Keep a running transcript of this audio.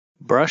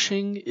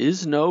Brushing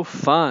is no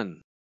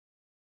fun.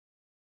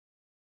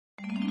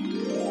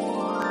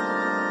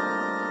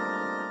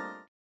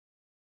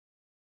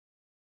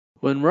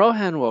 When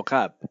Rohan woke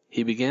up,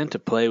 he began to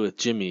play with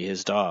Jimmy,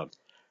 his dog.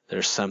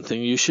 There's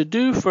something you should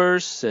do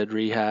first, said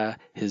Riya,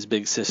 his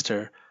big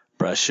sister.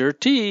 Brush your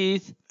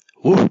teeth.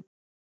 Woof.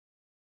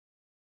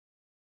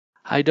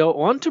 I don't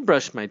want to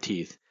brush my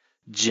teeth.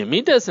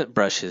 Jimmy doesn't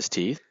brush his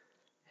teeth.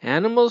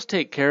 Animals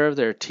take care of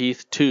their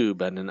teeth too,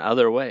 but in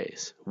other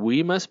ways.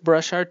 We must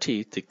brush our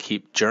teeth to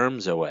keep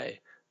germs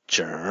away.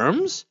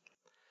 Germs?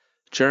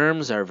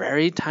 Germs are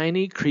very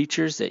tiny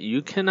creatures that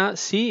you cannot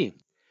see.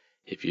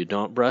 If you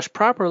don't brush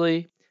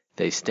properly,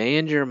 they stay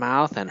in your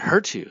mouth and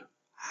hurt you.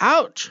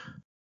 Ouch!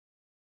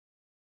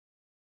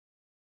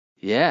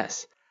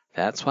 Yes,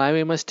 that's why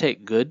we must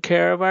take good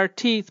care of our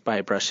teeth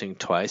by brushing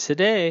twice a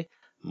day,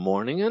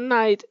 morning and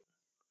night.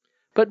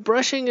 But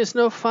brushing is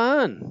no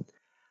fun.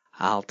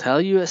 I'll tell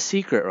you a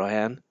secret,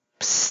 Rohan.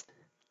 Psst!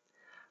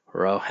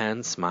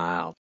 Rohan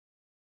smiled.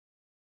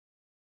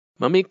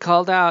 Mummy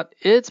called out,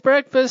 It's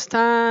breakfast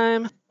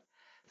time.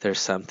 There's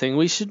something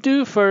we should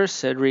do first,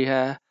 said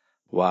Riya.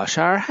 Wash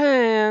our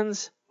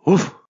hands.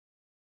 Woof!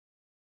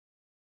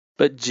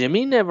 But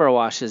Jimmy never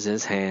washes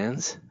his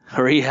hands.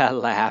 Riya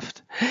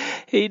laughed.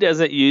 He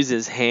doesn't use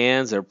his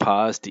hands or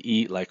paws to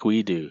eat like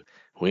we do.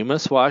 We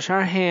must wash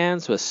our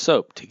hands with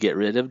soap to get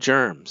rid of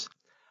germs.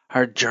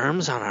 Are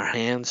germs on our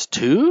hands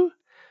too?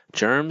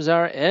 Germs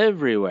are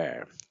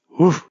everywhere.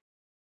 Woof!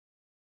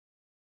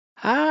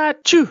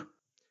 Achoo!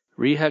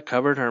 Riya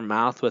covered her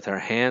mouth with her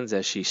hands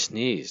as she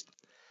sneezed.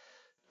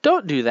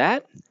 Don't do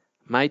that.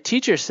 My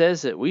teacher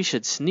says that we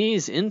should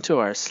sneeze into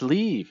our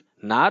sleeve,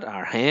 not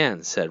our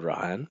hands, said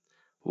Rohan.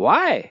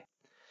 Why?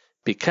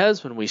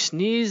 Because when we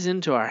sneeze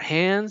into our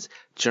hands,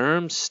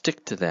 germs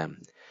stick to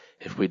them.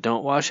 If we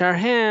don't wash our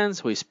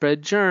hands, we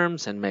spread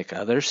germs and make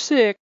others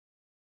sick.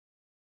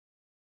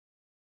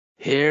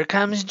 Here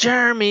comes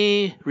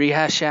Jeremy,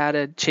 Riya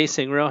shouted,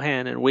 chasing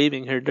Rohan and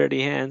waving her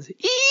dirty hands.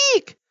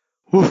 Eek!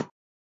 Woof!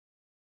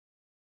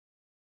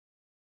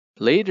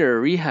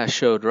 Later, Riya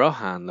showed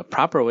Rohan the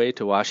proper way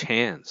to wash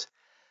hands.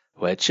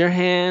 Wet your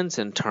hands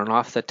and turn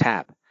off the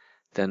tap.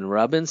 Then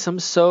rub in some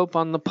soap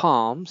on the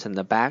palms and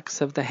the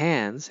backs of the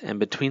hands and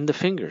between the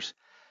fingers.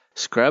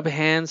 Scrub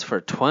hands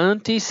for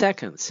 20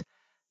 seconds.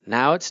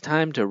 Now it's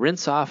time to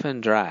rinse off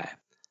and dry.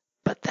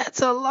 But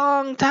that's a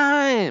long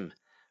time.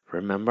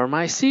 Remember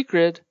my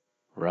secret?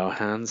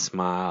 Rohan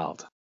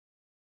smiled.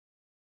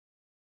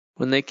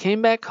 When they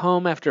came back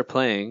home after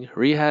playing,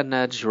 Riya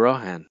nudged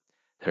Rohan.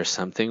 There's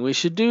something we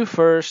should do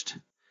first.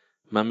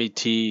 Mummy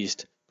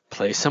teased.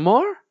 Play some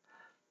more?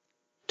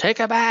 Take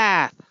a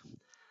bath.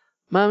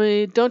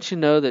 Mummy, don't you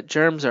know that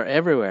germs are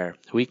everywhere?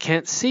 We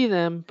can't see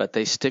them, but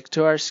they stick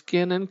to our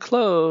skin and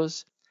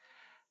clothes.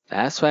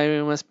 That's why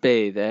we must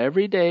bathe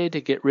every day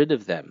to get rid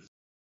of them.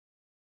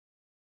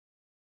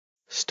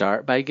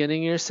 Start by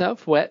getting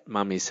yourself wet,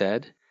 Mummy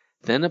said.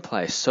 Then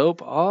apply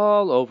soap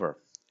all over.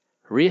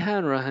 Riya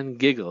and Rohan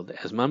giggled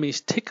as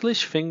Mummy's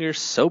ticklish fingers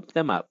soaped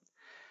them up.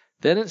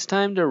 Then it's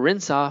time to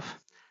rinse off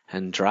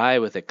and dry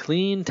with a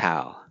clean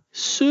towel.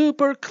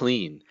 Super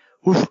clean.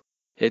 Woof!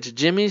 It's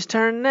Jimmy's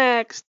turn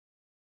next.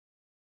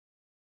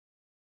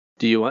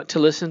 Do you want to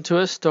listen to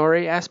a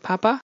story? Asked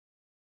Papa.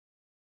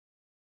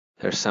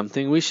 There's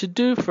something we should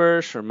do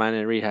first,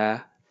 reminded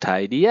Riya.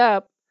 Tidy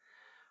up.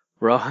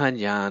 Rohan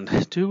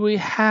yawned. Do we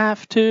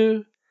have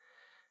to?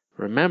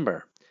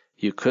 Remember,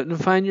 you couldn't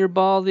find your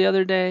ball the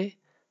other day?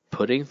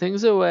 Putting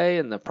things away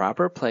in the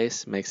proper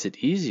place makes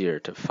it easier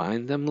to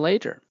find them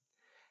later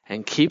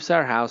and keeps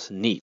our house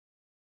neat.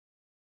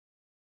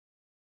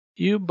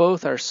 You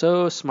both are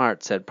so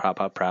smart, said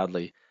Papa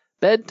proudly.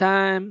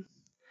 Bedtime.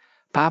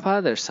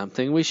 Papa, there's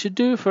something we should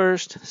do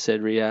first,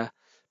 said Riya,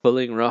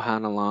 pulling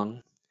Rohan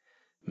along.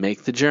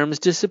 Make the germs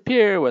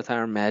disappear with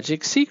our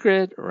magic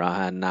secret,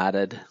 Rohan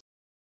nodded.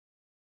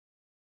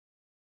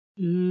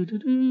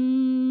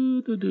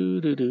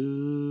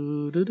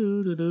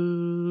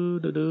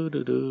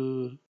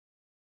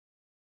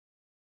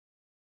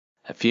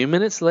 A few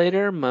minutes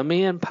later,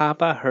 Mummy and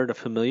Papa heard a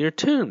familiar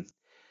tune.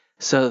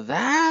 So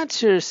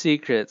that's your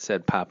secret,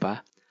 said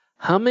Papa,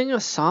 humming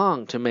a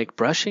song to make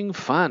brushing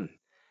fun.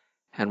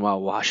 And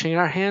while washing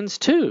our hands,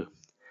 too.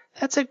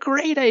 That's a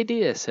great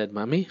idea, said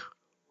Mummy.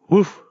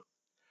 Woof!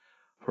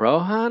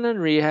 Rohan and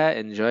Riya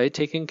enjoy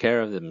taking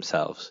care of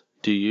themselves.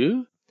 Do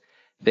you?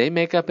 They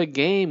make up a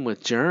game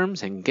with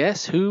germs, and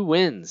guess who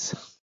wins?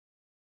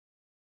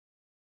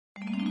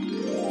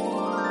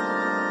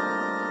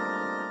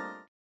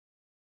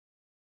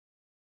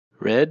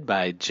 Read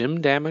by Jim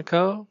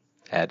D'Amico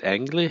at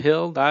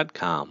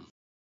Anglihel.com.